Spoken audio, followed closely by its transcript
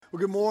Well,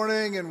 good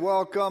morning and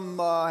welcome.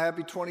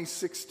 Happy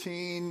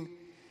 2016.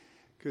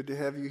 Good to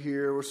have you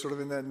here. We're sort of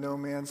in that no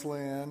man's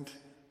land.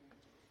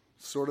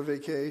 Sort of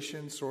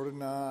vacation, sort of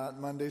not.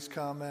 Monday's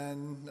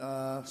coming.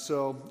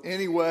 So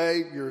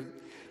anyway, you're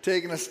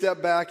taking a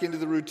step back into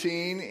the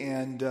routine,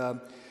 and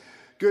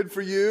good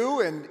for you.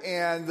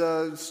 And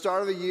the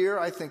start of the year,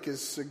 I think,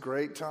 is a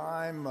great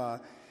time.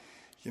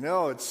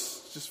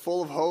 It's just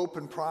full of hope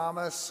and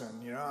promise,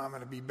 and I'm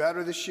going to be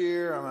better this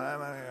year.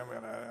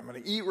 I'm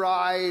going to eat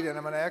right, and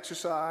I'm going to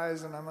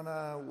exercise, and I'm going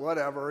to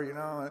whatever. I'm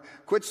going to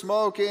quit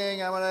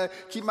smoking. I'm going to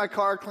keep my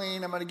car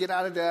clean. I'm going to get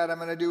out of debt. I'm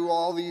going to do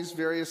all these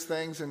various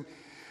things, and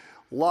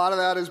a lot of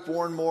that is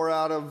born more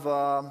out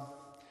of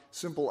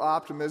simple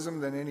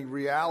optimism than any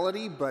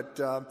reality. But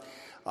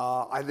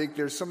I think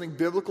there's something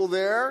biblical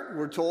there.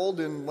 We're told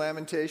in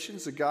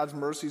Lamentations that God's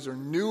mercies are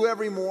new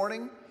every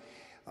morning.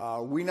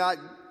 We not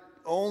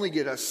only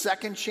get a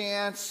second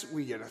chance,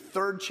 we get a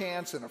third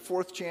chance and a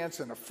fourth chance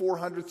and a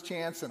 400th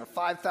chance and a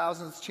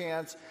 5,000th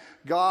chance.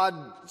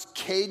 God's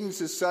cadence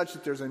is such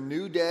that there's a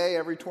new day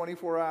every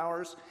 24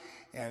 hours,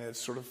 and it's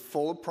sort of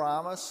full of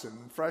promise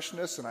and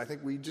freshness, and I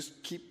think we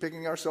just keep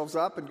picking ourselves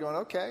up and going,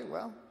 okay,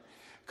 well,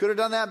 could have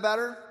done that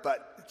better,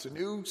 but it's a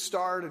new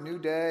start, a new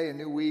day, a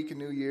new week, a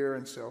new year,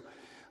 and so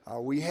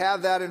we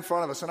have that in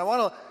front of us. And I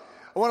want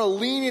to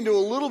lean into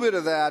a little bit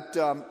of that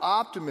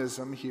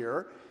optimism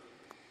here,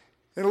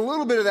 and a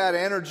little bit of that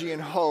energy and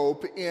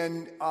hope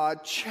in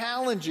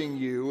challenging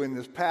you in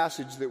this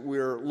passage that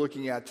we're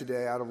looking at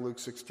today out of Luke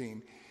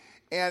 16.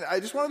 And I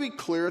just want to be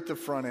clear at the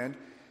front end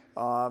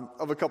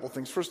of a couple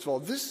things. First of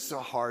all, this is a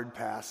hard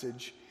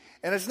passage.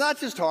 And it's not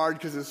just hard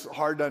because it's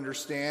hard to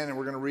understand and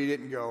we're going to read it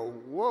and go,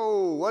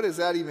 whoa, what is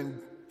that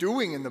even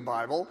doing in the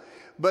Bible?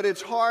 But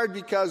it's hard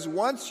because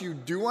once you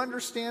do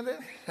understand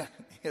it,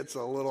 it's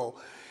a little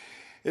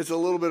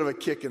bit of a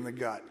kick in the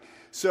gut.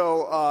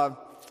 So,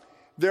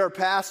 there are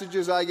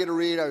passages I get to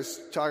read. I was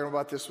talking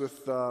about this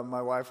with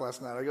my wife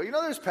last night. I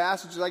go, there's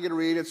passages I get to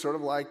read. It's sort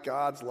of like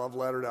God's love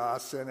letter to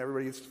us, and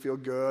everybody gets to feel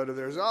good. Or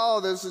there's,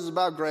 this is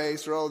about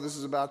grace, or this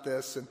is about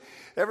this, and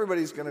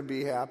everybody's going to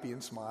be happy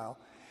and smile.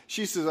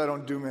 She says I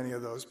don't do many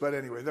of those, but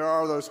anyway, there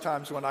are those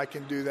times when I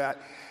can do that.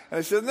 And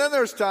I said, and then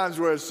there's times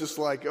where it's just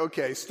like,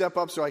 okay, step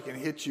up so I can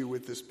hit you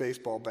with this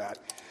baseball bat,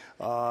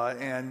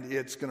 and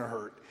it's going to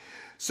hurt.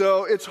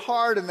 So it's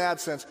hard in that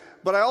sense.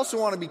 But I also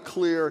want to be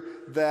clear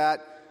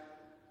that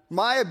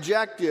my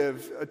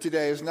objective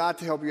today is not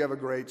to help you have a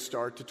great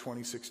start to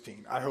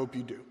 2016. I hope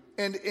you do.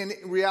 And in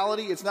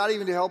reality, it's not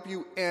even to help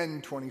you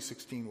end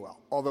 2016 well,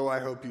 although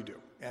I hope you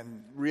do.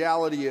 And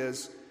reality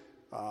is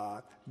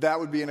that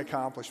would be an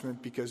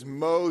accomplishment because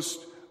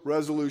most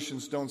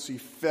resolutions don't see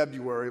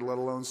February, let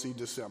alone see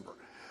December.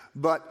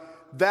 But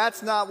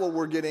that's not what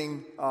we're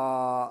getting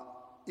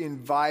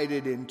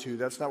invited into.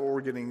 That's not what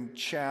we're getting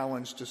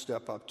challenged to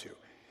step up to.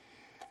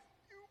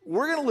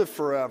 We're going to live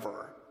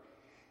forever.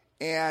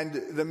 And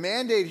the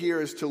mandate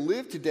here is to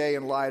live today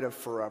in light of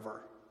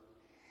forever,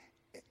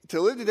 to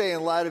live today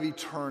in light of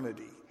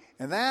eternity.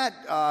 And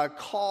that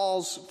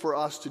calls for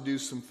us to do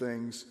some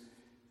things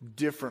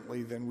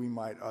differently than we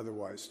might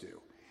otherwise do.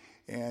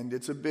 And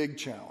it's a big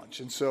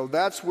challenge. And so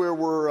that's where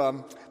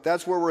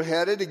we're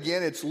headed.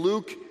 Again, it's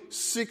Luke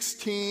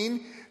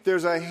 16.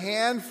 There's a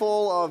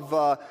handful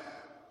of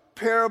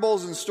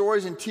parables and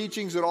stories and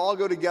teachings that all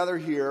go together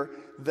here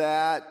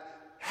that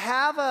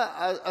have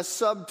a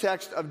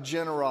subtext of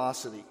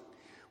generosity.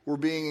 We're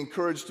being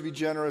encouraged to be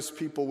generous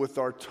people with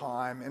our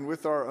time and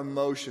with our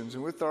emotions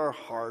and with our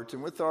heart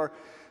and with our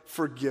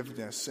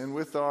forgiveness and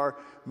with our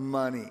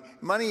money.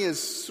 Money is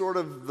sort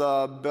of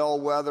the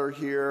bellwether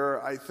here,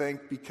 I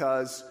think,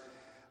 because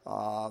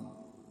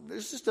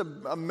there's just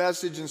a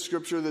message in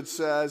Scripture that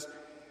says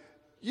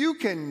you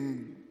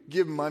can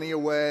give money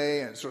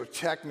away and sort of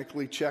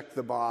technically check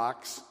the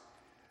box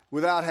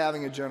without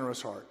having a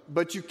generous heart.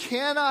 But you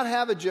cannot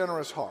have a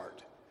generous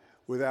heart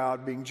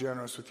without being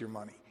generous with your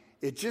money.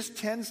 It just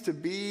tends to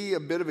be a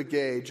bit of a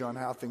gauge on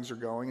how things are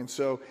going. And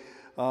so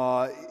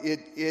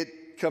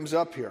it comes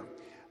up here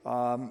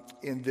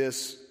in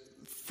this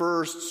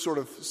first sort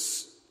of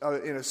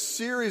in a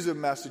series of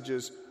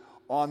messages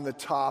on the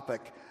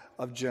topic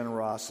of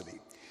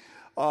generosity.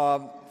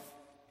 And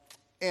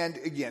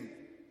again,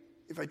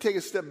 if I take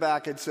a step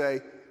back, I'd say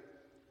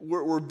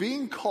we're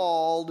being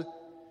called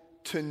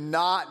to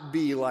not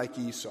be like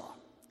Esau.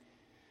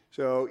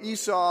 So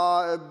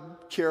Esau, a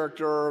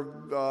character,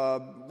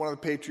 one of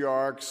the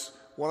patriarchs,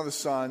 one of the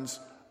sons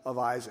of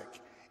Isaac.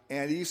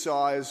 And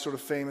Esau is sort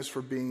of famous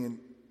for being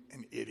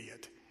an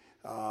idiot.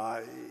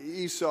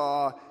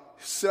 Esau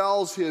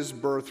sells his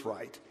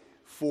birthright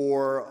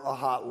for a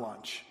hot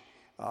lunch.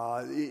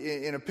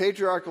 In a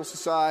patriarchal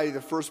society,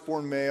 the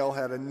firstborn male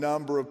had a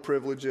number of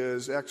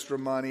privileges, extra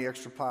money,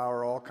 extra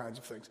power, all kinds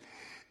of things.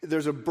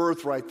 There's a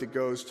birthright that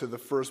goes to the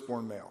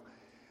firstborn male.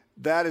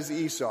 That is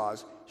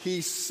Esau's.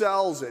 He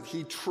sells it.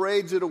 He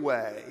trades it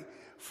away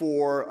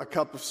for a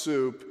cup of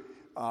soup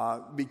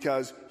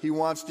because he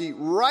wants to eat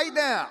right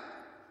now,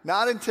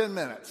 not in 10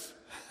 minutes,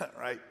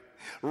 right?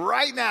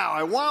 Right now.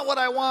 I want what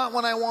I want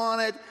when I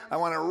want it. I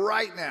want it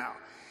right now.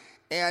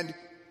 And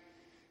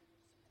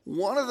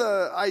one of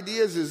the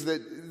ideas is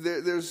that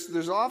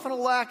there's often a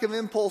lack of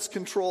impulse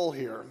control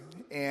here.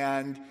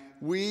 And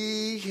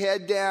we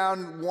head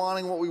down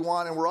wanting what we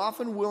want, and we're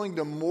often willing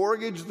to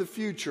mortgage the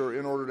future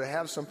in order to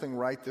have something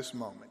right this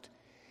moment.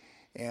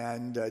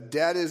 And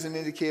debt is an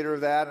indicator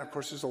of that. And of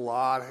course, there's a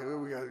lot.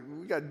 We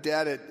got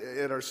debt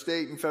at our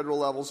state and federal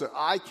levels that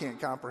I can't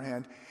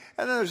comprehend.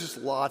 And then there's just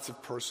lots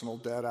of personal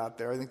debt out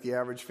there. I think the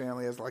average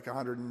family has like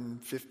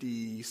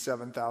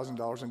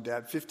 $157,000 in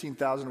debt,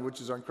 $15,000 of which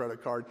is on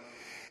credit card,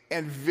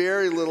 and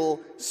very little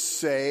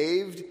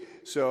saved.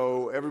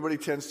 So everybody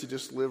tends to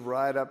just live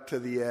right up to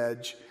the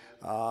edge.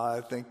 I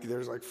think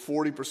there's like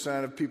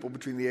 40% of people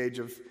between the age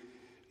of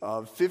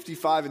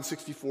 55 and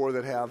 64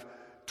 that have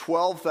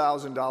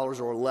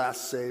 $12,000 or less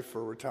saved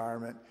for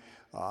retirement.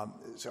 I'm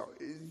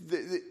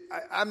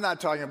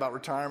not talking about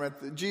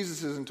retirement.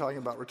 Jesus isn't talking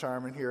about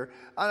retirement here.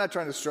 I'm not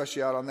trying to stress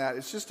you out on that.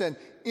 It's just an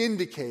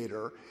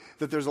indicator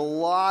that there's a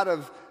lot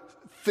of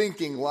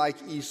thinking like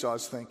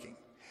Esau's thinking.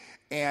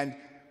 And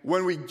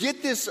when we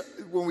get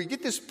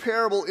this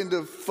parable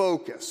into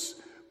focus,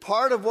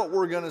 part of what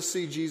we're going to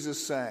see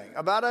Jesus saying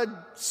about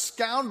a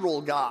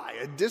scoundrel guy,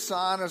 a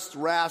dishonest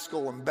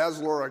rascal,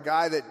 embezzler, a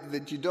guy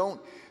that you don't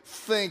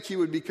think he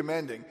would be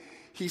commending,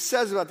 he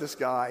says about this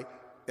guy,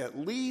 at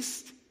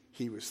least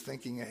he was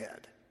thinking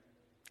ahead.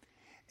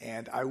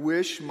 And I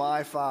wish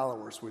my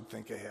followers would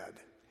think ahead.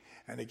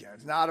 And again,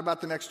 it's not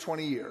about the next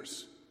 20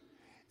 years.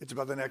 It's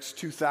about the next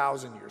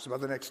 2,000 years,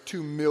 about the next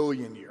 2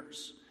 million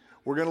years.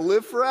 We're going to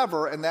live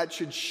forever, and that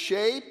should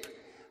shape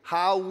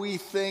how we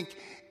think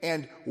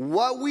and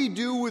what we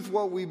do with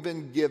what we've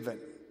been given.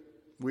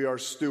 We are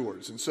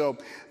stewards. And so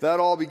that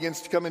all begins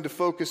to come into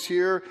focus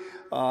here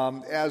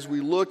as we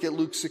look at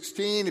Luke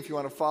 16. If you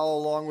want to follow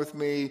along with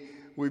me,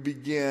 we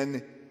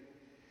begin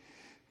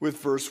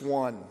with verse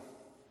 1.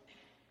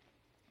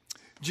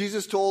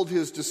 Jesus told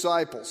his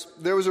disciples,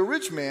 there was a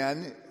rich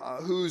man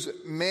whose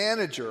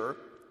manager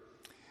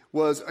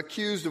was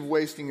accused of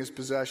wasting his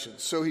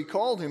possessions. So he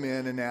called him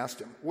in and asked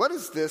him, what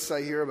is this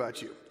I hear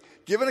about you?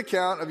 Give an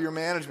account of your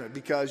management,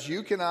 because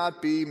you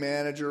cannot be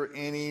manager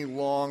any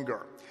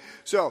longer.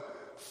 So,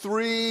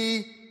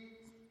 3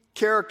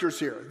 characters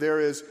here.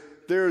 There's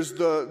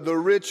the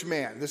rich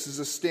man. This is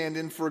a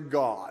stand-in for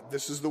God.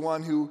 This is the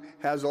one who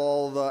has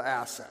all the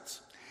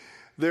assets.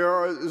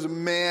 There is a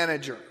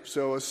manager,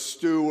 so a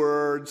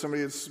steward,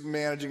 somebody that's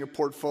managing a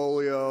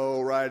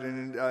portfolio, right,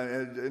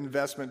 an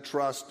investment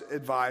trust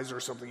advisor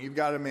or something. You've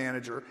got a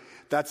manager.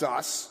 That's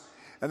us.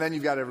 And then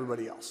you've got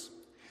everybody else.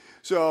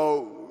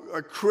 So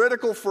a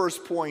critical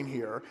first point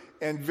here,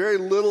 and very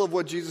little of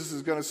what Jesus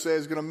is going to say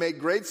is going to make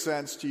great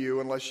sense to you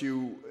unless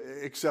you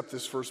accept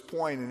this first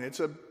point, and it's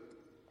a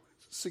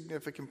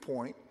significant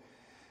point,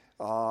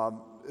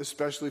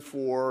 especially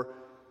for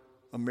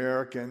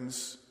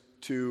Americans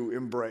to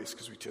embrace,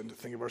 because we tend to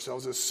think of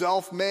ourselves as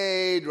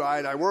self-made,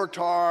 right? I worked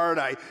hard,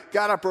 I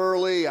got up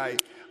early, I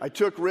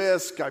took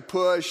risk, I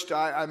pushed,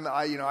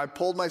 I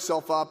pulled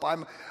myself up.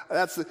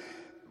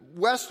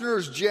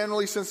 Westerners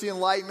generally, since the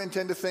Enlightenment,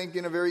 tend to think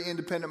in a very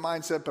independent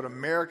mindset, but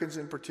Americans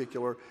in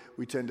particular,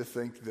 we tend to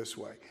think this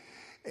way.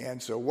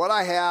 And so what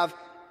I have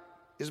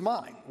is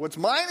mine. What's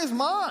mine is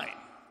mine.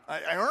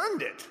 I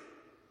earned it.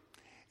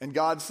 And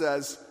God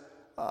says,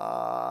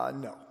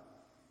 no.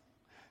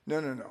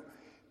 No.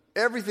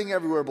 Everything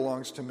everywhere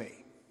belongs to me.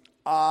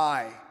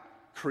 I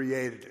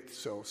created it.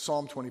 So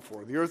Psalm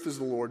 24, the earth is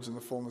the Lord's and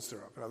the fullness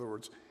thereof. In other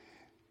words,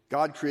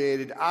 God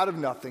created out of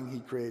nothing. He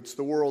creates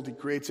the world. He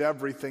creates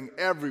everything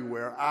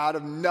everywhere out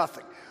of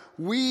nothing.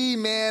 We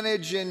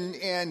manage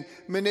and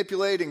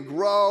manipulate and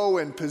grow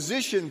and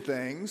position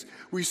things.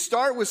 We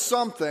start with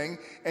something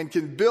and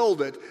can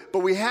build it, but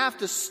we have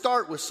to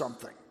start with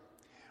something,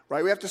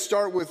 right? We have to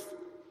start with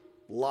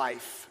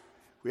life.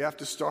 We have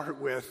to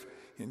start with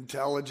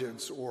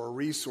intelligence or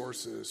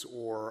resources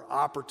or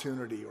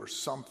opportunity or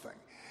something.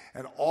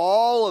 And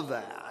all of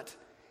that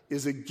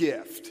is a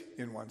gift,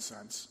 in one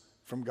sense,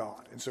 from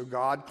God. And so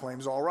God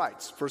claims all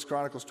rights. 1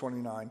 Chronicles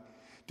 29,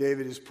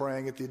 David is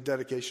praying at the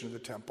dedication of the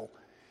temple.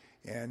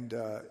 And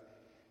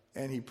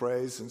he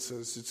prays and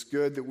says, it's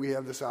good that we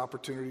have this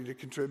opportunity to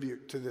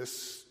contribute to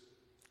this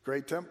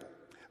great temple.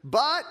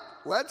 But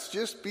let's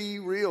just be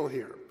real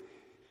here.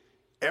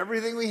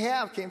 Everything we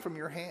have came from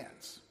your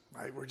hands,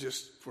 right? We're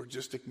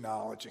just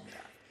acknowledging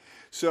that.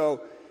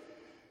 So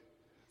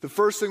the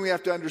first thing we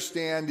have to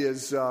understand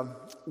is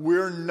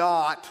we're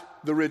not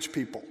the rich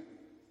people.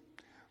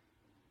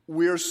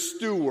 We're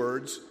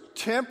stewards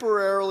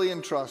temporarily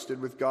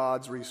entrusted with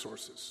God's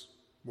resources,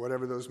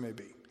 whatever those may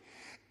be.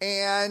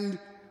 And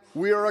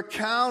we are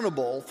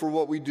accountable for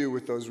what we do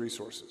with those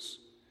resources.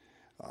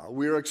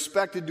 We are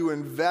expected to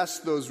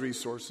invest those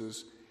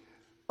resources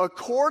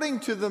according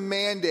to the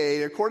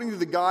mandate, according to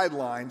the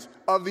guidelines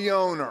of the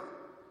owner.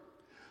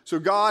 So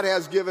God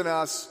has given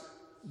us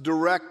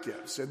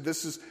directives, and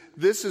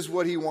this is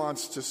what he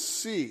wants to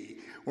see.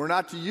 We're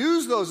not to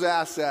use those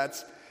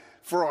assets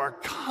for our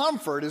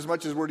comfort as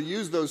much as we're to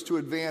use those to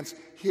advance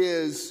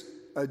his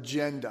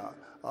agenda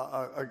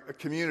a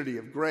community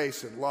of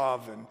grace and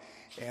love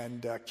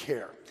and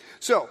care.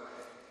 So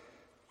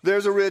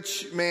there's a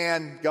rich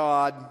man,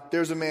 God.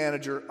 There's a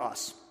manager,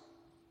 us.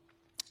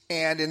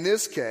 And in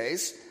this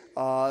case,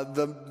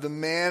 the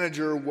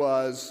manager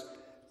was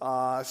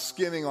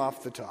skimming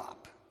off the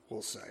top,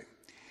 we'll say.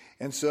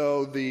 And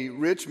so the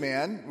rich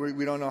man,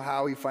 we don't know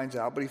how he finds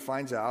out, but he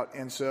finds out.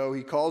 And so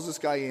he calls this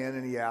guy in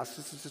and he asks,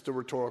 this is just a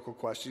rhetorical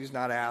question. He's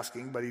not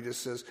asking, but he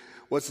just says,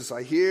 what's this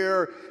I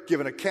hear? Give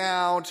an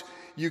account.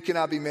 You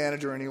cannot be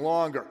manager any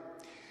longer.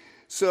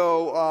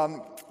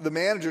 So the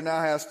manager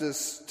now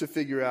has to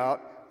figure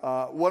out,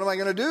 what am I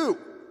going to do?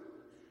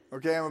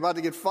 Okay, I'm about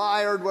to get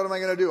fired. What am I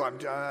going to do? I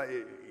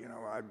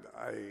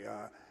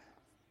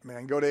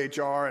can go to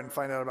HR and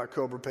find out about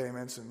COBRA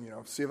payments and,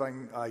 see if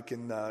I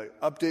can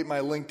update my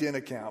LinkedIn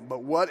account.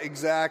 But what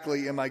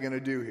exactly am I going to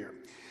do here?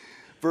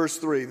 Verse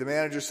 3, the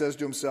manager says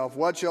to himself,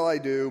 what shall I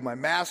do? My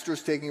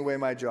master's taking away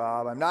my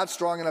job. I'm not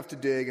strong enough to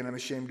dig, and I'm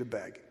ashamed to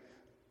beg.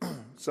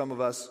 Some of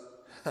us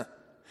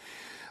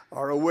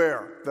are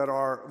aware that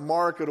our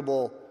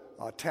marketable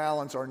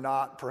talents are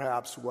not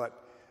perhaps what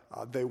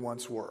they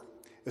once were,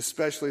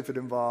 especially if it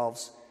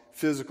involves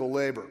physical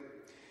labor.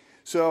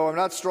 So I'm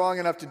not strong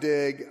enough to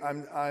dig.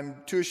 I'm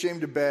too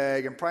ashamed to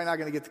beg. I'm probably not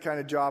going to get the kind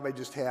of job I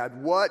just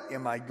had. What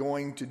am I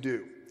going to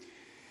do?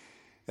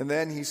 And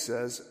then he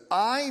says,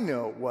 I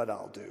know what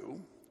I'll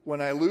do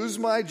when I lose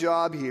my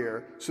job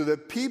here so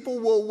that people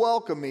will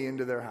welcome me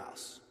into their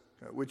house,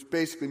 which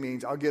basically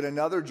means I'll get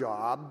another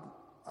job.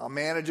 I'll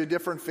manage a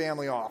different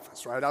family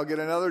office, right? I'll get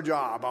another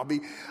job.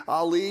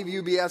 I'll leave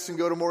UBS and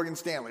go to Morgan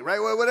Stanley, right?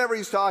 Whatever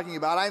he's talking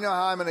about, I know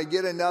how I'm going to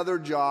get another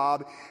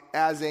job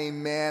as a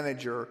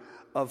manager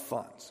of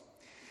funds.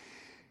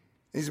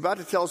 He's about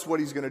to tell us what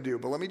he's going to do,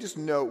 but let me just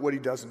note what he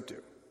doesn't do.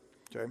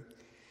 Okay,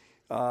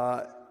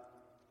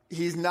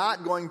 he's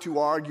not going to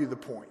argue the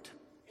point,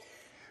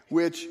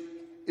 which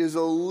is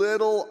a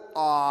little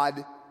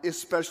odd,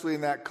 especially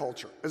in that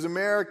culture. As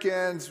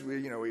Americans,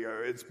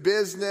 it's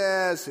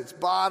business, it's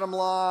bottom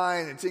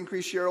line, it's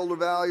increased shareholder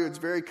value, it's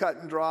very cut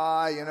and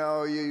dry.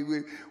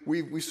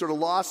 We sort of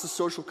lost the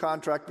social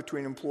contract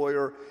between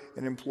employer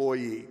and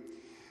employee.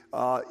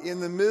 In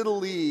the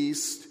Middle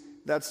East,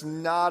 that's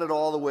not at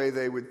all the way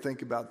they would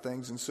think about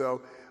things. And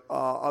so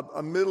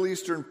a Middle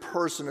Eastern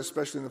person,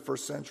 especially in the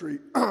first century,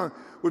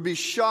 would be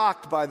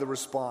shocked by the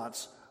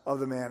response of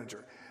the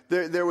manager.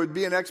 There would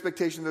be an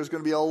expectation there's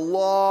going to be a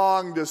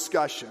long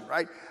discussion,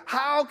 right?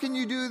 How can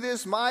you do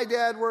this? My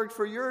dad worked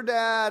for your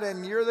dad,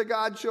 and you're the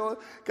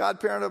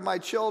godparent of my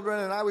children,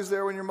 and I was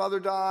there when your mother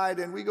died,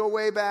 and we go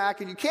way back,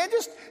 and you can't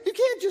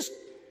just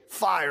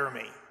fire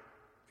me.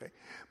 Okay?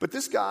 But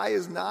this guy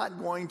is not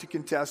going to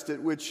contest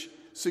it, which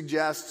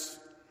suggests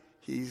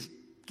he's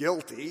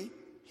guilty,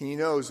 he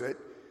knows it,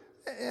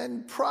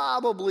 and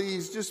probably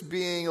he's just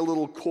being a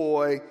little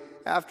coy.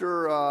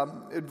 After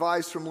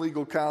advice from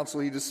legal counsel,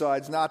 he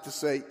decides not to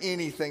say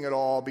anything at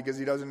all because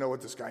he doesn't know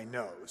what this guy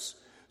knows.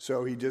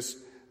 So he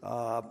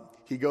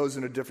goes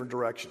in a different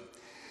direction.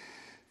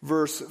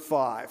 Verse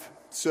 5.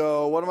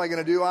 So what am I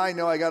going to do? I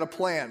know I got a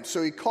plan.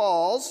 So he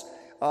calls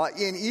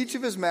in each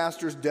of his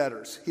master's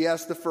debtors. He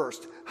asks the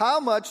first, how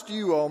much do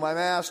you owe my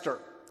master?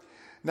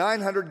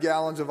 900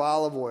 gallons of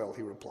olive oil,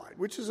 he replied,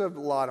 which is a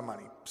lot of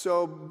money.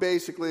 So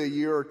basically a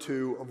year or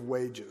two of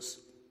wages.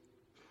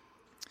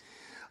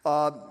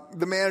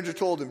 The manager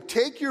told him,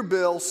 take your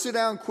bill, sit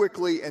down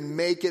quickly, and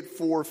make it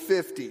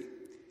 $450.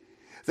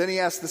 Then he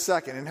asked the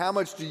second, and how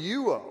much do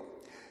you owe?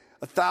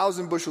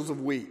 1,000 bushels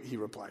of wheat, he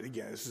replied.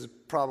 Again, this is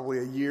probably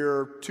a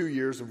year, 2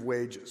 years of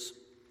wages.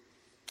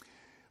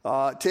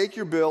 Take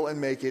your bill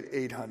and make it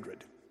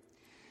 800.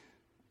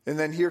 And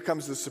then here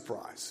comes the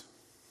surprise.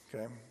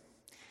 Okay.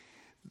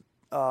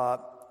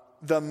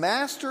 The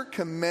master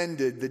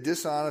commended the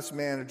dishonest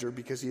manager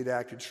because he had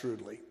acted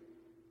shrewdly.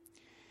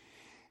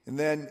 And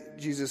then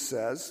Jesus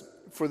says,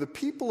 for the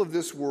people of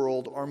this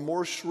world are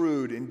more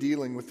shrewd in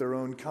dealing with their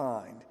own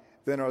kind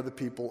than are the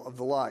people of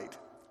the light.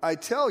 I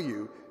tell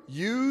you,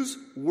 use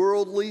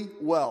worldly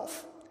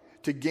wealth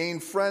to gain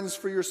friends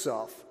for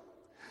yourself,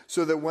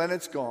 so that when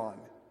it's gone,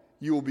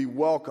 you will be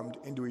welcomed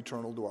into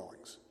eternal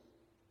dwellings.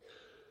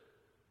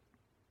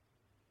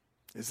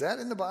 Is that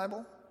in the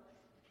Bible?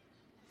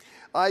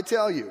 I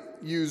tell you,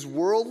 use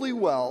worldly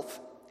wealth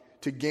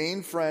to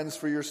gain friends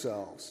for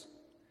yourselves,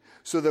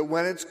 so that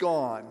when it's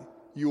gone,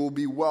 you will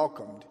be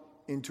welcomed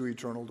into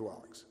eternal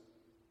dwellings.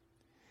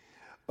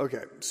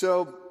 Okay,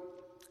 so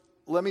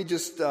let me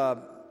just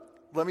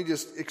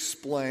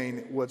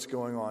explain what's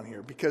going on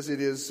here, because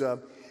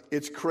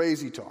it's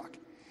crazy talk.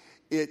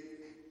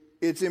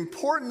 It's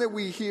important that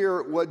we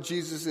hear what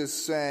Jesus is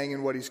saying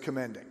and what he's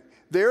commending.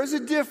 There is a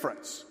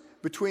difference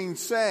between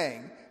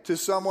saying to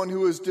someone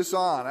who is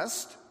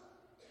dishonest,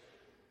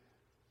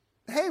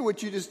 hey,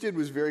 what you just did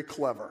was very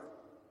clever.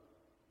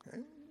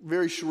 Okay?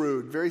 Very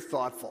shrewd, very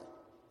thoughtful.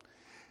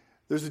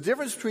 There's a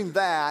difference between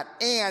that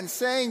and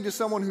saying to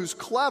someone who's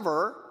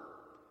clever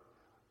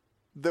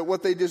that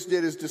what they just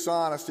did is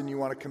dishonest and you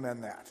want to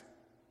commend that.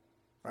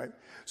 Right?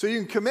 So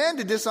you can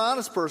commend a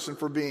dishonest person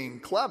for being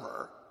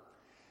clever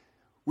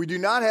We do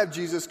not have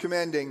Jesus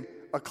commending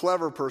a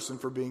clever person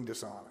for being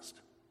dishonest.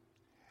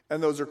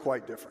 And those are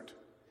quite different.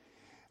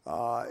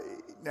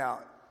 Now,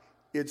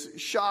 it's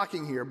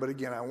shocking here, but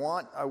again, I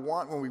want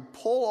when we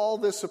pull all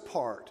this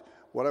apart,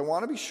 what I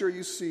want to be sure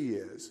you see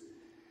is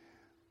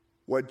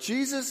what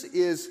Jesus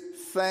is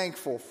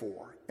thankful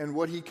for and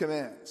what he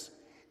commends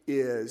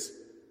is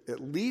at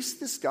least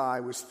this guy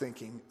was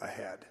thinking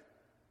ahead.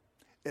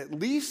 At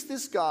least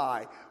this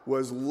guy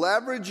was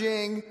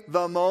leveraging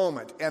the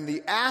moment and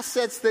the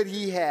assets that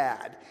he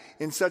had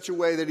in such a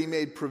way that he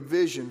made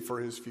provision for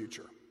his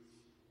future.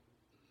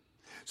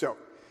 So,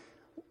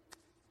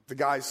 the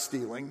guy's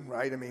stealing,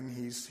 right? I mean,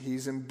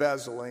 he's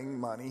embezzling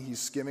money. He's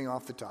skimming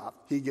off the top.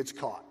 He gets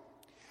caught.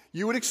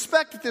 You would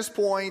expect at this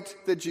point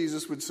that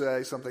Jesus would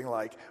say something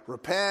like,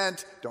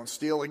 repent, don't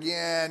steal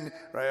again,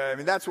 right? I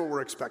mean, that's what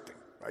we're expecting,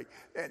 right?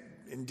 And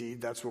indeed,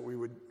 that's what we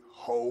would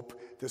hope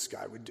this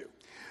guy would do.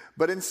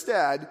 But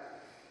instead,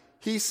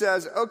 he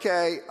says,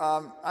 okay,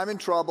 I'm in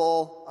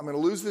trouble. I'm going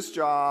to lose this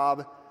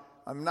job.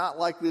 I'm not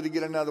likely to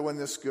get another one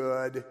this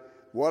good.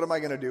 What am I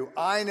going to do?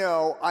 I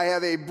know I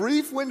have a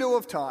brief window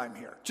of time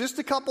here, just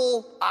a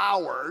couple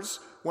hours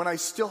when I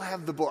still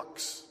have the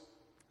books,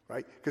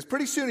 right? Because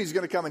pretty soon he's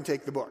going to come and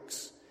take the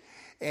books.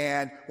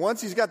 And once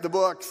he's got the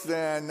books,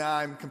 then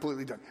I'm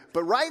completely done.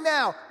 But right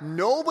now,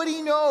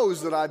 nobody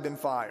knows that I've been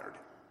fired.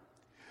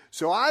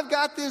 So I've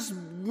got this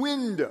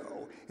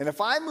window, and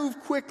if I move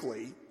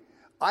quickly,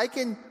 I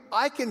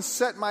can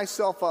set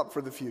myself up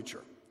for the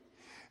future.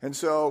 And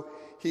so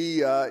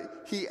he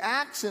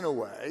acts in a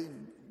way,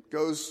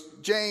 goes,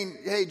 Jane,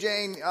 hey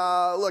Jane,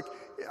 look,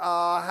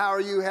 how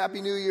are you?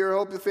 Happy New Year.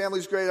 Hope the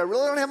family's great. I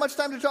really don't have much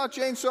time to talk,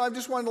 Jane, so I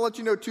just wanted to let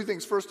you know two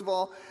things. First of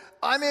all,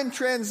 I'm in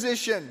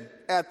transition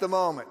at the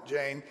moment,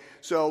 Jane.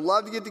 So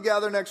love to get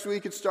together next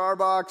week at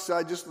Starbucks.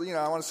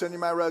 I want to send you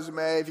my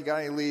resume. If you got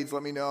any leads,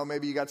 let me know.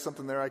 Maybe you got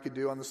something there I could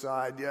do on the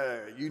side. Yeah,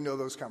 you know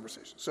those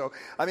conversations. So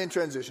I'm in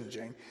transition,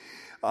 Jane.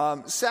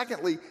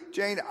 Secondly,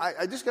 Jane,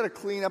 I just got to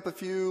clean up a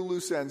few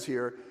loose ends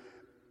here.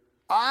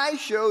 I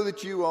show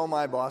that you owe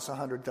my boss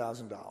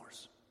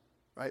 $100,000,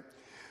 right?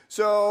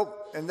 So,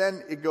 and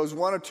then it goes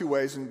one of two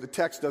ways, and the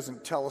text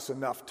doesn't tell us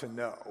enough to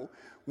know.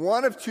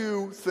 One of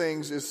two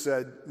things is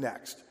said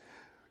next.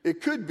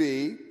 It could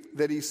be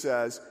that he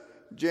says,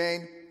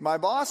 Jane, my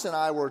boss and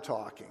I were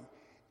talking,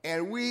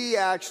 and we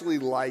actually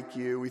like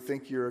you. We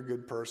think you're a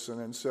good person,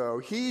 and so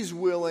he's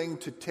willing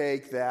to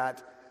take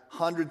that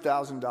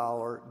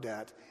 $100,000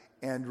 debt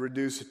and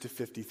reduce it to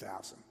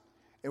 $50,000.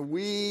 And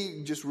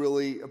we just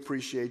really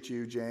appreciate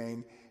you,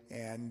 Jane.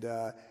 And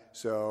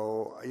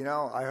so,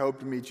 I hope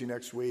to meet you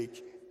next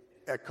week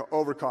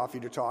over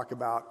coffee to talk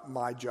about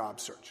my job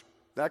search.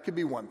 That could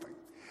be one thing.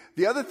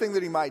 The other thing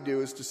that he might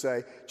do is to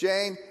say,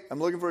 Jane, I'm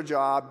looking for a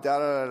job,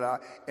 da-da-da-da.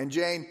 And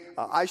Jane,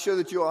 I show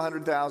that you owe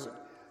 $100,000.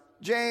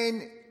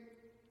 Jane,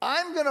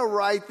 I'm going to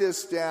write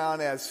this down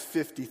as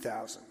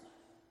 $50,000.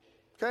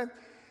 Okay?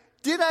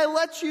 Did I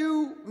let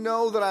you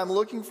know that I'm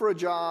looking for a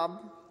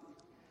job?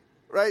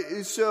 Right?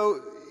 So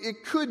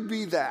it could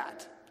be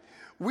that.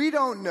 We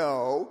don't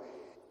know.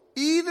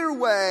 Either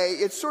way,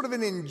 it's sort of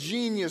an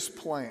ingenious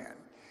plan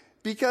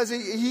because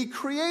he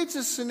creates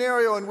a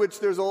scenario in which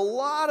there's a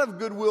lot of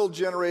goodwill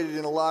generated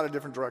in a lot of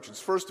different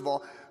directions. First of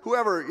all,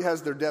 whoever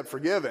has their debt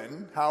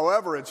forgiven,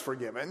 however it's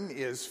forgiven,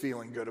 is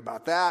feeling good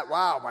about that.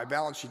 Wow, my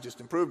balance sheet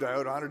just improved. I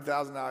owed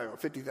 $100,000, now I owe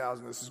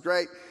 $50,000. This is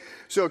great.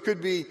 So it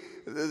could be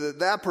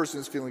that person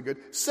is feeling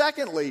good.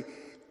 Secondly,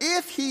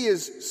 if he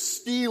is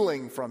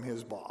stealing from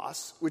his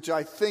boss, which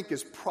I think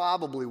is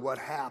probably what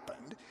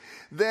happened,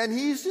 then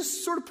he's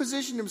just sort of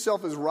positioned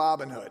himself as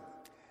Robin Hood.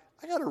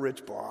 I got a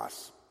rich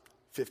boss.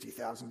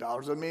 $50,000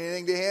 doesn't mean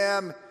anything to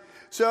him,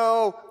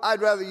 so I'd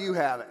rather you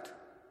have it,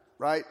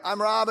 right? I'm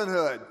Robin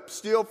Hood.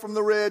 Steal from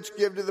the rich,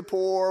 give to the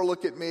poor.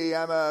 Look at me.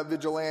 I'm a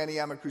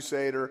vigilante. I'm a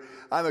crusader.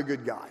 I'm a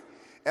good guy,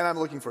 and I'm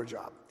looking for a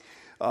job.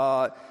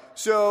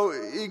 So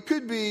it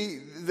could be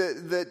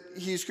that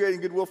he's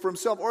creating goodwill for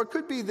himself, or it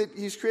could be that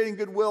he's creating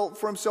goodwill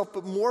for himself,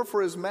 but more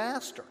for his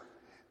master.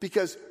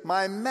 Because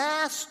my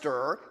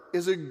master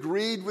is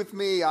agreed with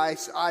me. I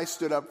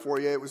stood up for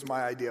you. It was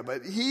my idea.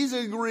 But he's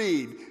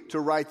agreed to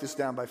write this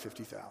down by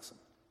 $50,000,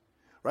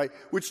 right?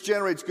 Which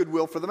generates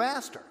goodwill for the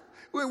master.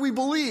 We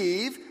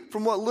believe,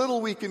 from what little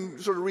we can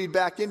sort of read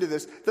back into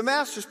this, the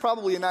master's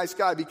probably a nice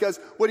guy because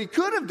what he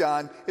could have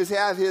done is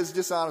have his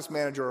dishonest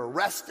manager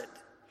arrested.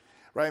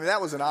 Right? I mean, that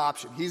was an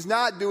option. He's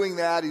not doing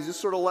that. He's just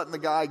sort of letting the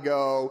guy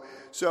go.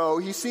 So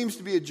he seems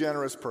to be a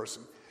generous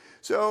person.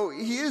 So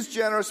he is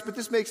generous, but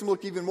this makes him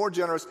look even more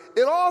generous.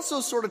 It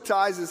also sort of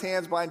ties his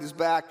hands behind his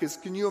back because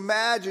can you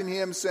imagine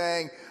him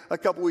saying a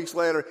couple weeks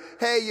later,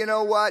 hey, you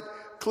know what?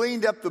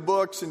 Cleaned up the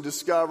books and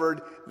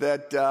discovered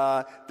that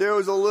there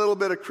was a little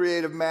bit of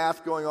creative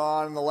math going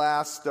on in the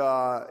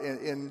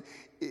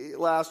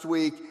last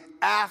week.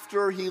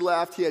 After he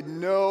left, he had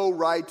no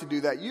right to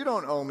do that. You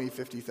don't owe me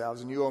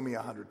 $50,000. You owe me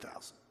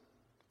 $100,000.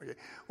 Okay.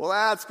 Well,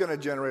 that's going to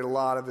generate a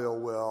lot of ill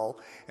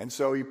will, and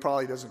so he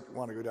probably doesn't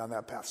want to go down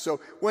that path.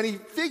 So when he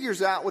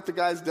figures out what the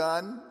guy's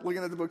done,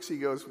 looking at the books, he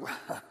goes, well,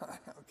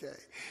 okay,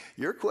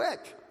 you're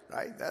quick,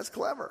 right? That's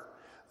clever.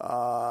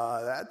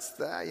 That's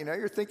that.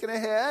 You're thinking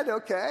ahead.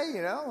 Okay,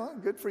 well,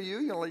 good for you.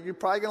 You're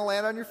probably going to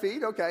land on your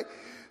feet. Okay.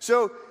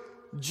 So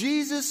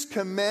Jesus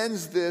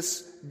commends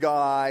this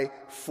guy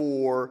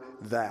for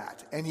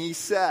that. And he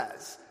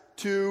says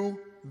to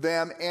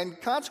them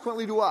and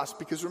consequently to us,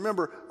 because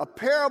remember, a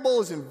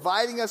parable is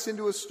inviting us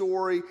into a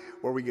story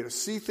where we get to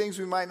see things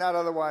we might not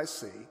otherwise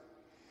see.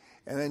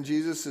 And then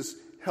Jesus is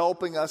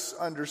helping us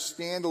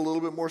understand a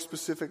little bit more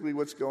specifically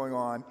what's going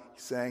on.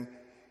 He's saying,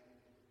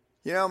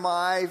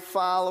 my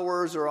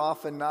followers are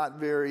often not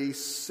very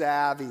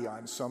savvy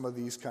on some of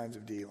these kinds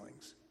of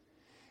dealings.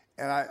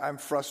 And I'm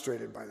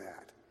frustrated by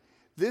that.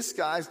 This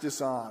guy's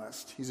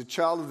dishonest. He's a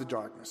child of the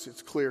darkness.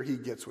 It's clear he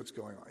gets what's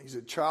going on. He's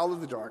a child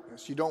of the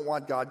darkness. You don't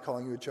want God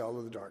calling you a child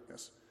of the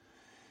darkness.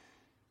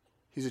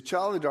 He's a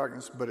child of the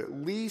darkness, but at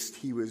least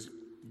he was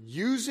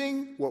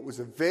using what was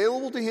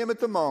available to him at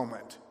the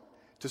moment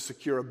to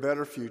secure a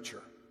better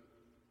future.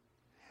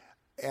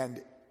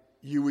 And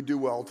you would do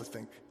well to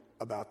think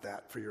about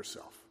that for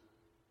yourself.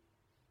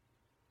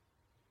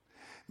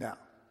 Now,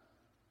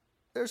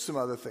 there's some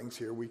other things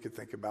here we could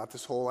think about.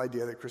 This whole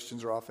idea that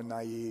Christians are often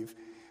naive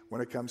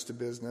when it comes to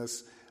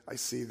business. I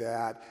see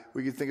that.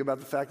 We could think about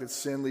the fact that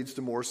sin leads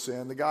to more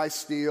sin. The guy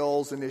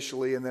steals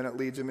initially, and then it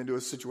leads him into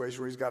a situation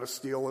where he's got to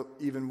steal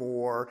even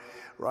more,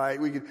 right?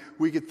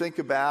 We could think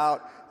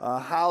about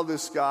how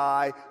this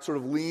guy sort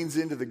of leans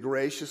into the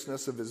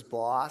graciousness of his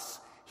boss.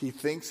 He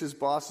thinks his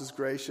boss is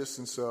gracious,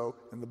 and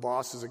the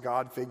boss is a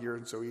God figure,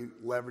 and so he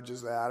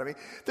leverages that. I mean,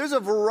 there's a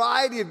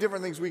variety of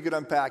different things we could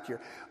unpack here.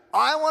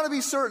 I want to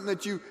be certain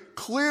that you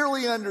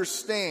clearly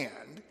understand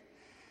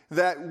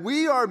that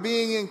we are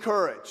being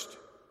encouraged.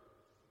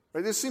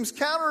 Right? This seems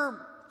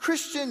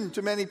counter-Christian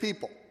to many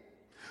people.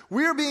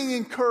 We are being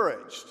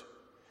encouraged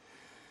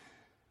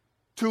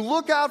to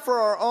look out for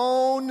our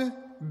own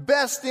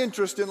best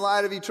interest in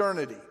light of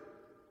eternity.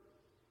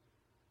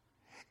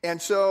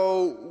 And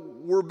so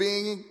we're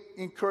being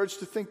encouraged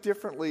to think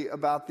differently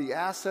about the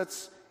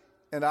assets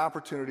and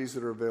opportunities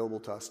that are available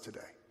to us today.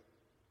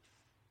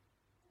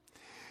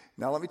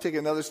 Now let me take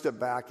another step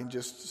back and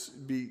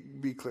just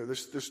be clear.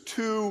 There's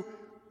two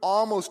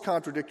almost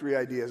contradictory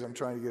ideas I'm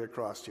trying to get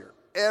across here.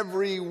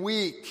 Every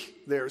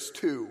week there's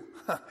two.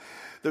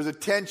 There's a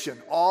tension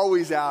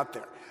always out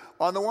there.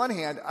 On the one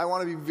hand, I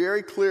want to be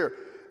very clear.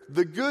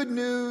 The good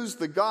news,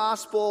 the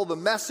gospel, the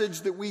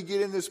message that we get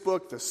in this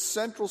book, the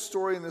central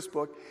story in this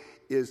book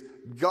is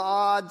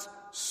God's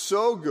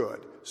so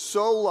good,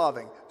 so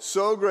loving,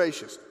 so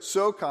gracious,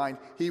 so kind,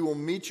 he will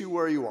meet you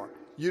where you are.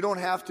 You don't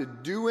have to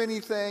do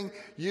anything.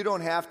 You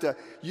don't have to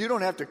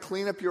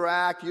clean up your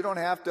act. You don't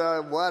have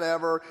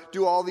to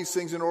do all these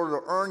things in order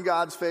to earn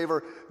God's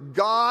favor.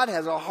 God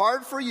has a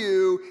heart for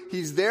you.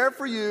 He's there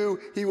for you.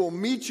 He will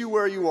meet you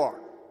where you are.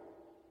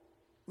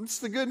 It's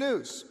the good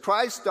news.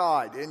 Christ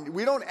died, and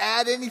we don't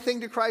add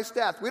anything to Christ's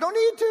death. We don't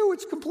need to.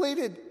 It's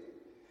completed.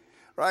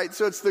 Right?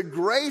 So it's the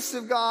grace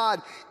of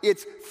God.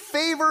 It's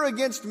favor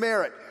against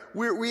merit.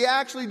 We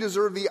actually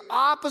deserve the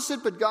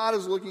opposite, but God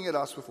is looking at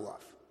us with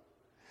love.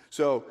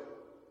 So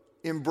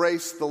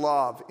embrace the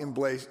love,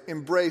 embrace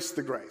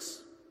the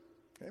grace.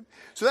 Okay?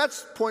 So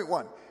that's point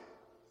one.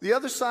 The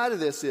other side of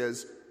this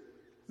is,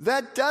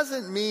 that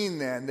doesn't mean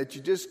then that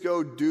you just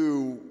go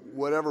do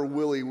whatever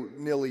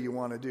willy-nilly you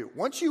want to do.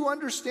 Once you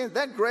understand,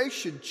 that grace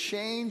should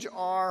change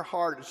our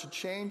heart. It should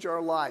change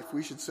our life.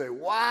 We should say,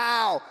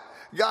 wow,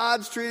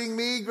 God's treating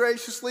me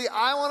graciously.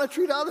 I want to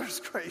treat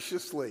others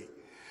graciously.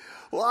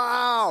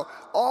 Wow,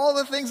 all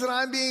the things that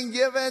I'm being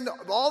given,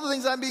 all the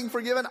things I'm being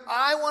forgiven,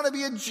 I want to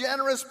be a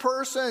generous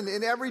person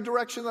in every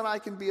direction that I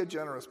can be a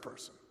generous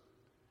person.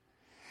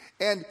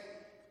 And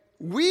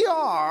we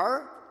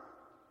are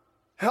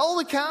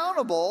held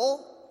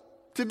accountable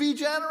to be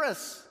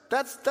generous.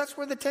 That's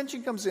where the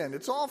tension comes in.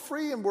 It's all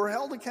free and we're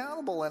held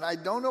accountable. And I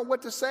don't know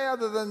what to say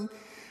other than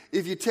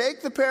if you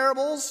take the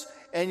parables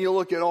and you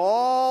look at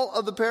all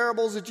of the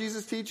parables that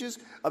Jesus teaches,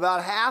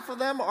 about half of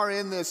them are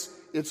in this,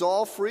 it's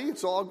all free,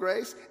 it's all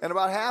grace. And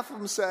about half of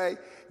them say,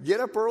 get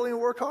up early and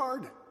work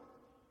hard.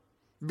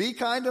 Be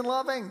kind and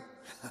loving.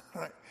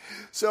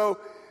 So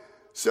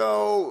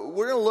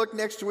we're going to look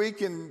next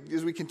week, and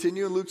as we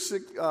continue in Luke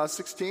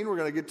 16, we're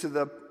going to get to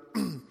the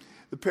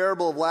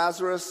parable of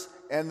Lazarus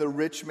and the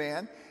rich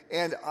man.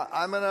 And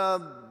I'm going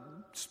to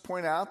just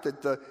point out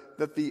that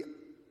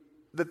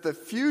the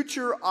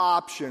future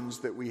options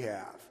that we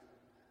have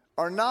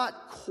are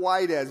not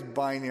quite as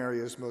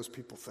binary as most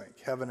people think,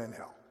 heaven and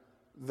hell.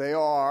 They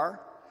are,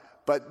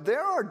 but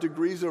there are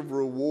degrees of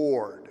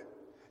reward,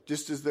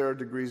 just as there are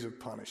degrees of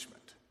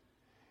punishment.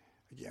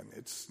 Again,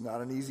 it's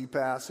not an easy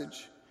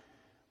passage.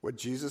 What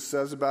Jesus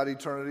says about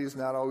eternity is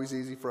not always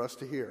easy for us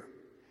to hear.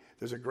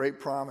 There's a great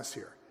promise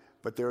here,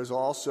 but there is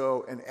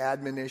also an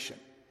admonition.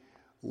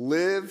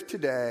 Live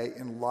today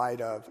in light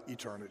of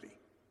eternity.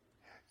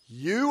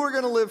 You are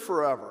going to live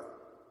forever.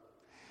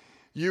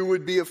 You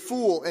would be a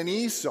fool, an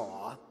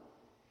Esau,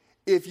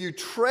 if you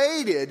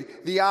traded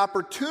the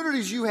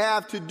opportunities you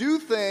have to do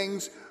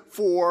things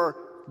for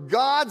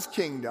God's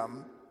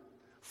kingdom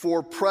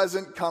for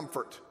present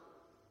comfort.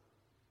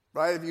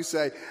 right? If you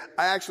say,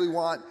 I actually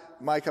want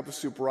my cup of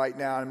soup right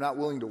now, and I'm not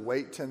willing to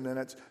wait 10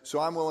 minutes, so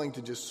I'm willing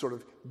to just sort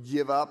of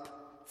give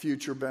up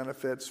future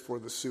benefits for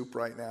the soup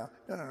right now.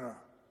 No.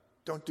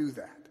 Don't do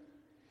that.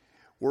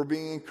 We're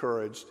being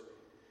encouraged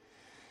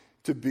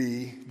to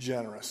be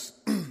generous.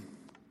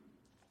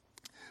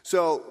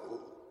 So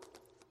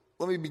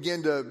let me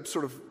begin to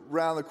sort of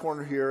round the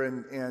corner here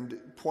and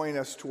point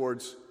us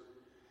towards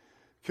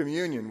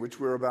communion, which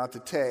we're about to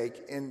take,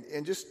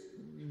 and just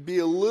be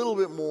a little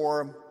bit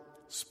more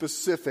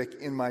specific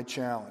in my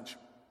challenge.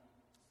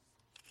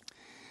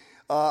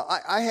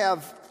 I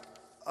have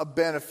a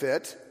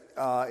benefit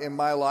in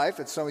my life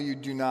that some of you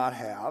do not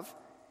have,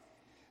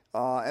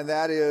 and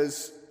that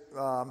is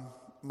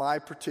my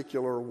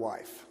particular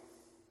wife.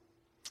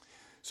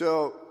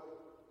 So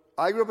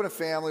I grew up in a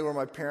family where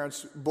my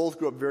parents both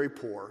grew up very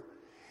poor,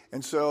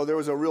 and so there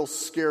was a real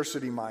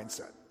scarcity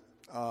mindset.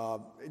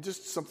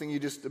 Just something you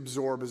just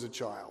absorb as a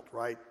child,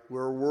 right?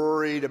 We're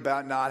worried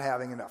about not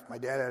having enough. My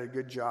dad had a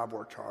good job,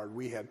 worked hard.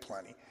 We had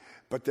plenty.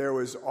 But there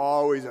was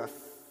always a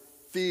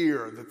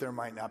fear that there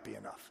might not be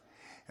enough.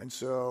 And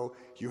so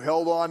you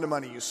held on to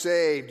money. You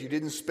saved. You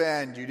didn't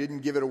spend. You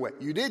didn't give it away.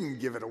 You didn't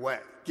give it away.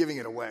 Giving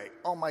it away.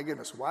 Oh, my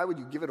goodness. Why would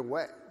you give it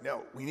away?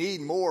 No. We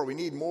need more. We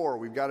need more.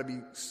 We've got to be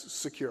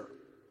secure.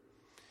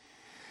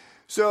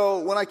 So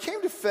when I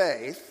came to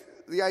faith,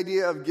 the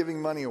idea of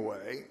giving money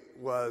away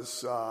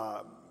was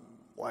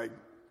like,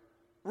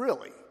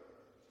 really?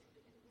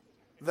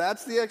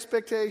 That's the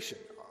expectation.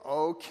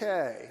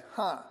 Okay,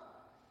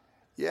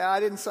 Yeah, I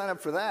didn't sign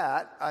up for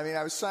that. I mean,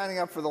 I was signing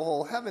up for the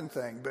whole heaven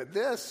thing, but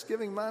this,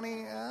 giving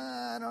money,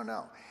 I don't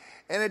know.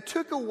 And it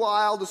took a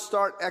while to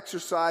start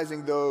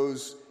exercising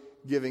those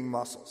giving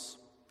muscles.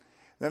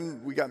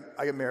 Then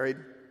I got married,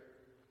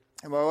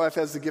 and my wife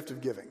has the gift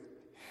of giving.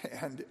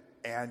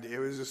 And it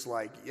was just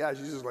like, yeah,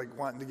 she's just like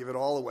wanting to give it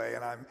all away,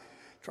 and I'm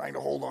trying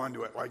to hold on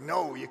to it. Like,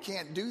 no, you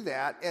can't do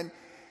that.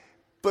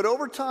 But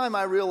over time,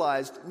 I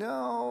realized,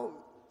 no,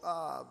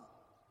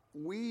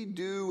 we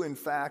do, in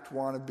fact,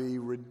 want to be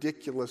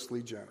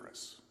ridiculously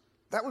generous.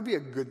 That would be a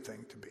good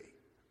thing to be,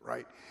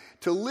 right?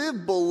 To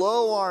live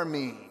below our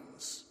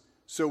means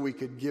so we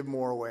could give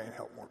more away and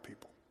help more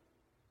people.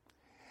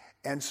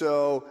 And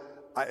so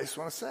I just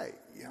want to say,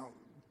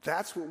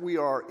 that's what we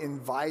are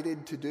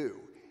invited to do.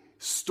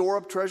 Store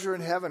up treasure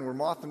in heaven where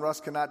moth and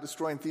rust cannot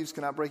destroy and thieves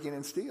cannot break in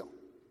and steal.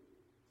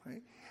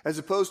 Right? As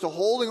opposed to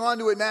holding on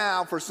to it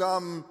now for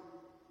some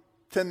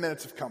 10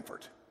 minutes of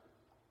comfort.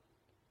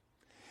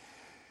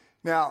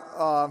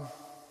 Now,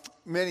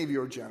 many of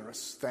you are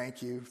generous.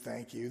 Thank you.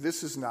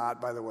 This is not,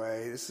 by the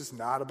way, this is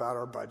not about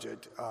our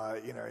budget.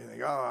 You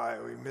think,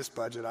 we missed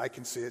budget. I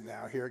can see it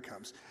now. Here it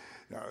comes.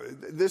 No,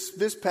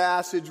 this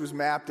passage was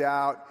mapped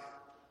out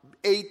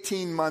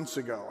 18 months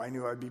ago. I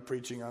knew I'd be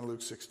preaching on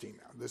Luke 16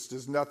 now. This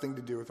has nothing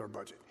to do with our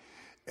budget.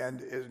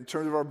 And in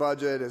terms of our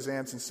budget, as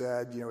Anson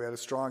said, we had a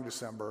strong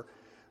December.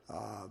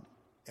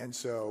 And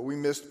so we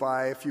missed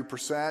by a few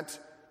percent,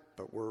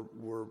 but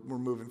we're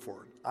moving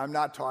forward. I'm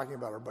not talking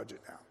about our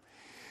budget now.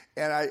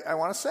 And I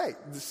want to say,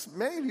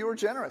 many of you are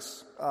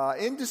generous.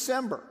 In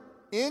December,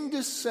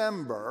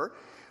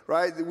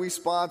 right, you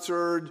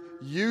sponsored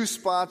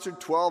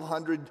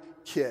 1,200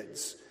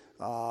 kids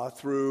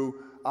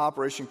through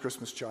Operation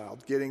Christmas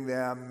Child, getting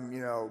them,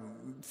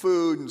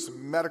 food and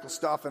some medical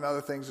stuff and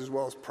other things as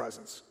well as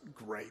presents.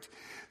 Great.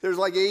 There's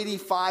like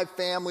 85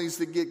 families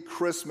that get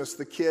Christmas.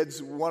 The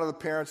kids, one of the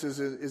parents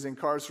is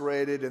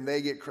incarcerated, and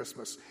they get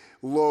Christmas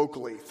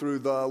locally through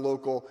the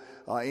local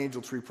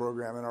Angel Tree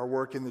program and our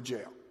work in the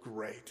jail.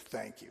 Great.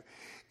 Thank you.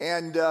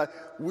 And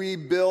we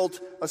built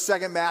a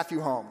second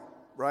Matthew home,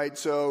 right?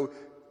 So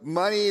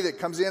money that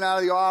comes in out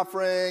of the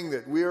offering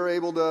that we are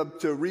able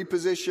to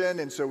reposition.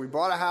 And so we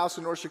bought a house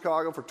in North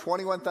Chicago for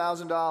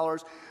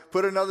 $21,000,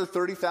 put another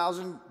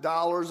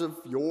 $30,000 of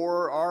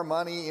our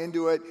money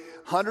into it.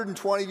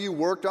 120 of you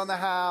worked on the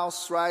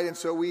house, right? And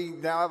so we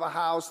now have a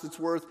house that's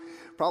worth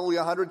probably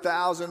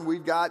 $100,000.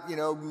 We've got,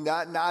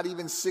 not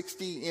even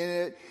 60 in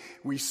it.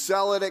 We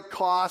sell it at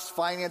cost,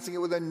 financing it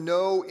with a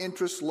no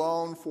interest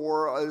loan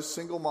for a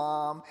single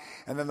mom.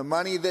 And then the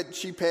money that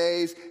she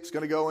pays is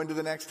going to go into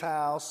the next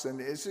house. And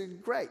it's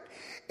great.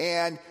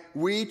 And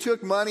we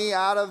took money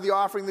out of the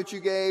offering that you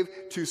gave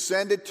to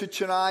send it to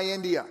Chennai,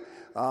 India.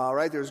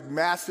 Right? There's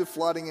massive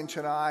flooding in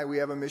Chennai. We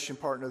have a mission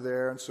partner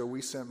there. And so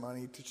we sent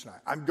money to Chennai.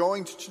 I'm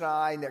going to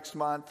Chennai next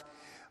month.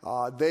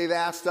 They've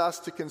asked us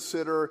to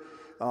consider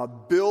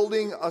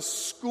building a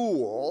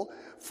school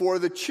for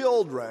the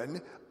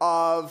children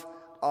of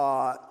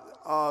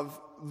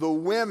the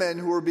women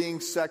who are being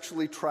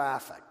sexually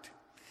trafficked.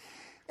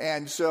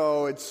 And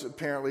so it's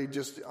apparently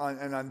just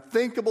an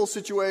unthinkable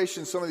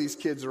situation. Some of these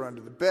kids are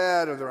under the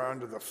bed or they're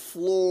under the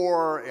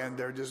floor, and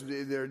they're just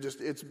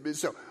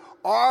so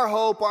our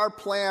hope, our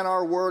plan,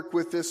 our work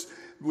with this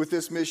with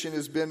this mission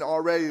has been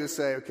already to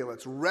say, okay,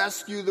 let's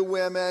rescue the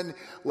women.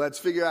 Let's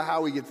figure out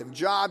how we get them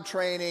job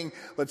training.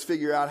 Let's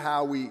figure out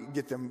how we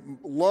get them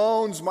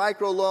loans,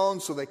 micro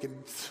loans, so they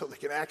can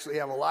actually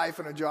have a life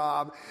and a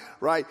job,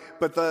 right?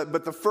 But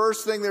the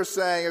first thing they're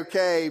saying,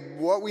 okay,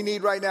 what we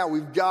need right now,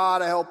 we've got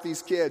to help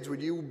these kids.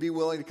 Would you be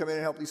willing to come in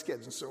and help these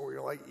kids? And so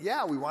we're like,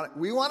 yeah, we want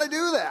to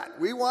do that.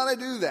 We want to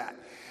do that.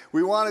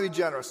 We want to be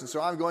generous. And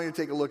so I'm going to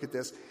take a look at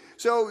this.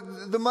 So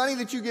the money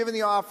that you give in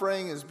the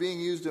offering is being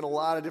used in a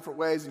lot of different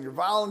ways, and you're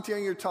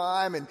volunteering your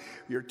time, and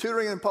you're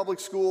tutoring in public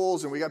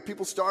schools, and we got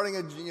people starting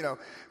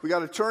we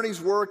got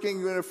attorneys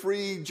working in a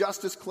free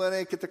justice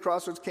clinic at the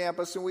Crossroads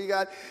campus, and we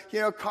got,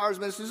 cars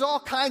ministries. There's all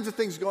kinds of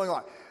things going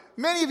on.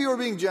 Many of you are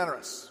being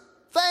generous.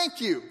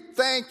 Thank you.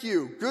 Thank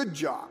you. Good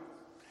job.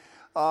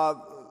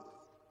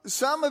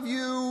 Some of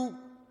you,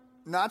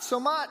 not so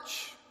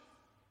much.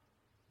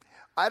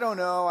 I don't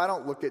know. I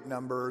don't look at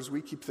numbers.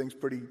 We keep things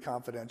pretty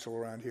confidential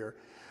around here.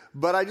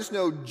 But I just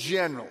know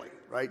generally,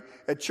 right,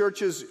 at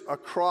churches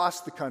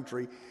across the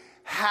country,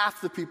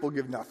 half the people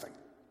give nothing.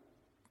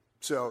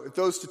 So if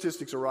those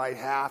statistics are right,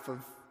 half of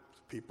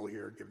people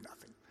here give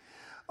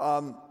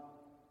nothing.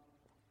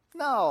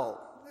 No,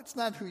 that's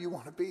not who you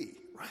want to be,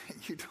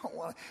 right? You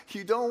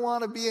don't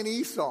want to be an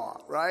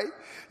Esau, right?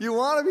 You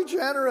want to be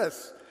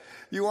generous.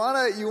 You want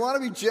to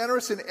be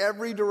generous in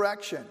every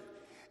direction.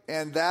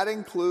 And that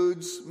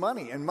includes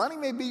money. And money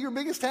may be your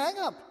biggest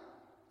hang-up.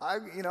 I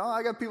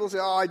got people say,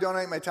 I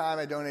donate my time,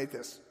 I donate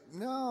this.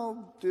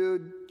 No,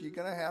 dude, you're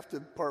going to have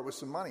to part with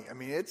some money. I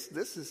mean,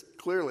 this has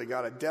clearly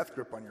got a death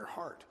grip on your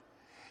heart.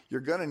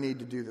 You're going to need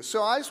to do this.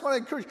 So I just want to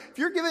encourage you, if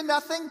you're giving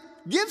nothing,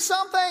 give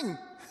something.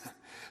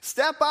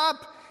 Step up.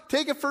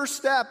 Take a first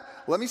step.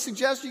 Let me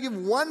suggest you give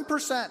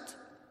 1%.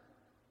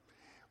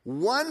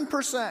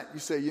 1%. You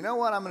say, you know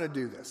what, I'm going to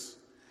do this.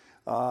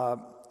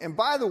 And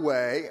by the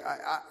way,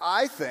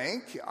 I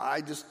think, these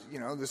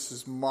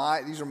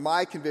are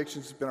my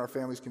convictions, it's been our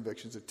family's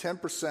convictions, that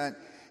 10%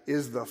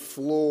 is the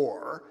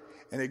floor,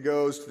 and it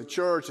goes to the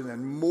church, and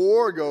then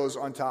more goes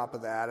on top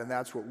of that, and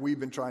that's what we've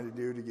been trying to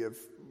do to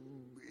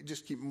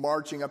just keep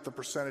marching up the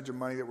percentage of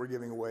money that we're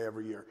giving away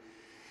every year.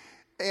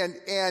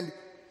 And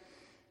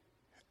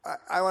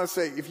I want to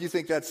say, if you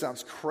think that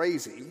sounds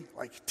crazy,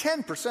 like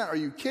 10%, are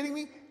you kidding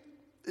me?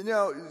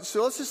 No,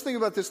 so let's just think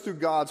about this through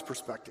God's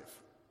perspective.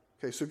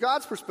 Okay, so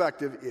God's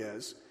perspective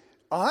is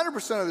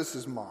 100% of this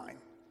is mine.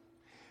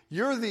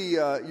 You're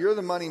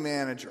the money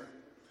manager.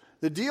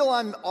 The deal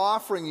I'm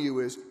offering you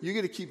is you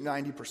get to keep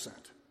 90%,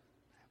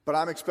 but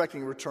I'm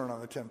expecting a return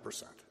on the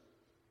 10%.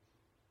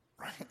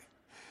 Right?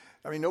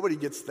 I mean, nobody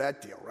gets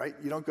that deal, right?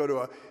 You don't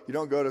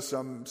go to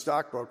some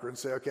stockbroker and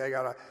say, okay, I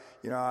got a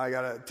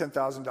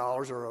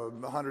 $10,000 or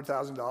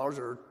 $100,000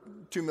 or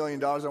 $2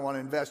 million I want to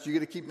invest. You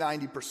get to keep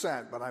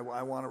 90%, but I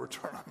want a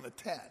return on the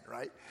 10,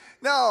 right?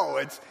 No,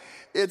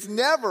 it's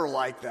never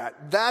like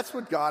that. That's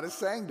what God is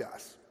saying to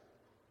us,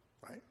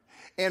 right?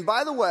 And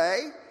by the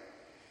way,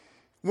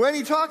 when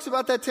he talks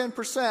about that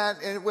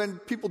 10%, and when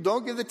people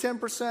don't give the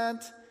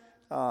 10%,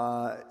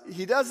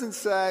 he doesn't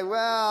say,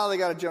 well, they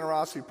got a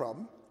generosity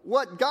problem.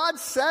 What God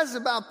says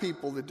about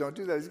people that don't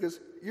do that is he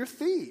goes, you're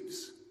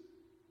thieves.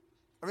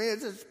 I mean,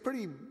 it's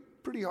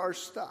pretty harsh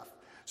stuff.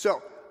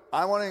 So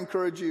I want to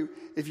encourage you,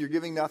 if you're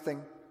giving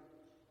nothing,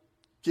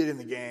 get in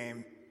the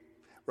game,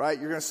 right?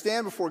 You're going to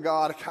stand before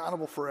God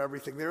accountable for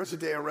everything. There's a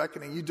day of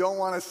reckoning. You don't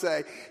want to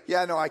say,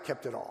 yeah, no, I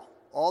kept it all.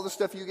 All the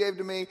stuff you gave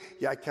to me,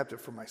 yeah, I kept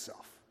it for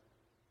myself.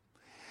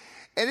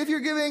 And if you're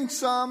giving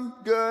some,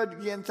 good,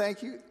 again,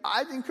 thank you.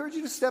 I'd encourage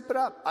you to step it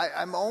up.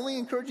 I'm only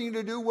encouraging you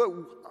to do what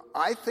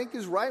I think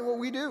is right, what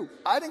we do.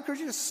 I'd encourage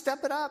you to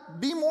step it up.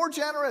 Be more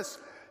generous.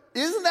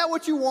 Isn't that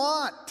what you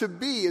want to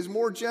be, is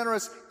more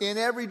generous in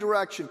every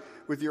direction,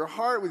 with your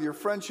heart, with your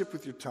friendship,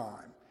 with your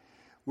time,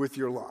 with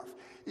your love?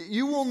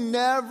 You will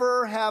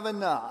never have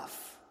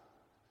enough,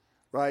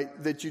 right,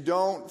 that you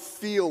don't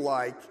feel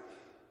like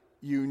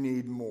you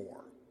need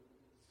more.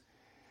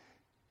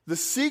 The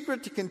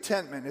secret to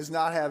contentment is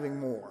not having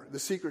more. The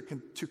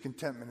secret to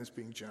contentment is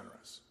being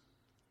generous.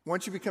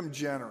 Once you become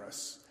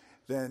generous,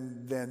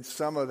 then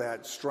some of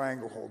that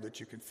stranglehold that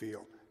you can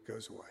feel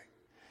goes away.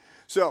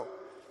 So,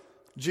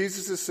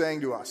 Jesus is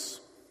saying to us,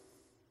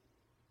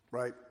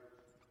 right,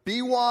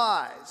 be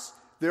wise.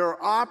 There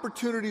are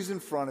opportunities in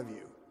front of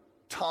you.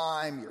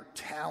 Time, your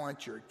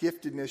talent, your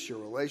giftedness, your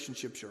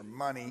relationships, your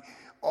money,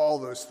 all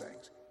those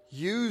things.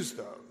 Use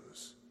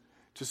those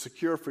to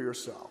secure for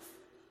yourself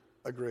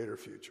a greater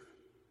future.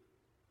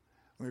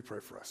 Let me pray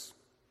for us.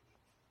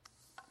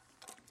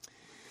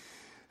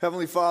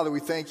 Heavenly Father, we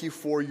thank you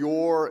for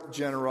your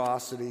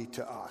generosity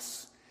to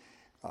us,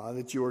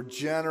 that you are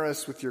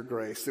generous with your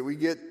grace, that we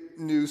get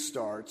new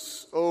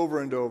starts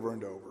over and over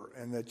and over,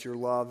 and that your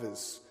love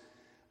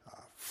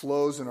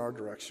flows in our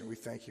direction. We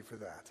thank you for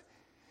that.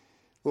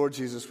 Lord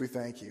Jesus, we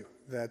thank you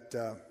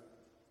that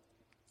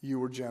you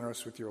were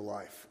generous with your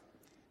life,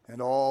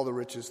 and all the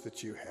riches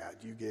that you had,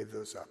 you gave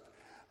those up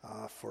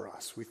for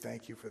us. We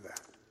thank you for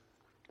that.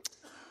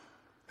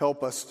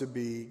 Help us to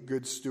be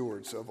good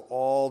stewards of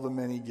all the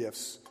many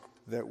gifts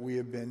that we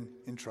have been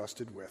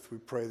entrusted with. We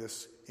pray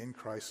this in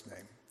Christ's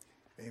name.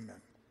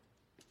 Amen.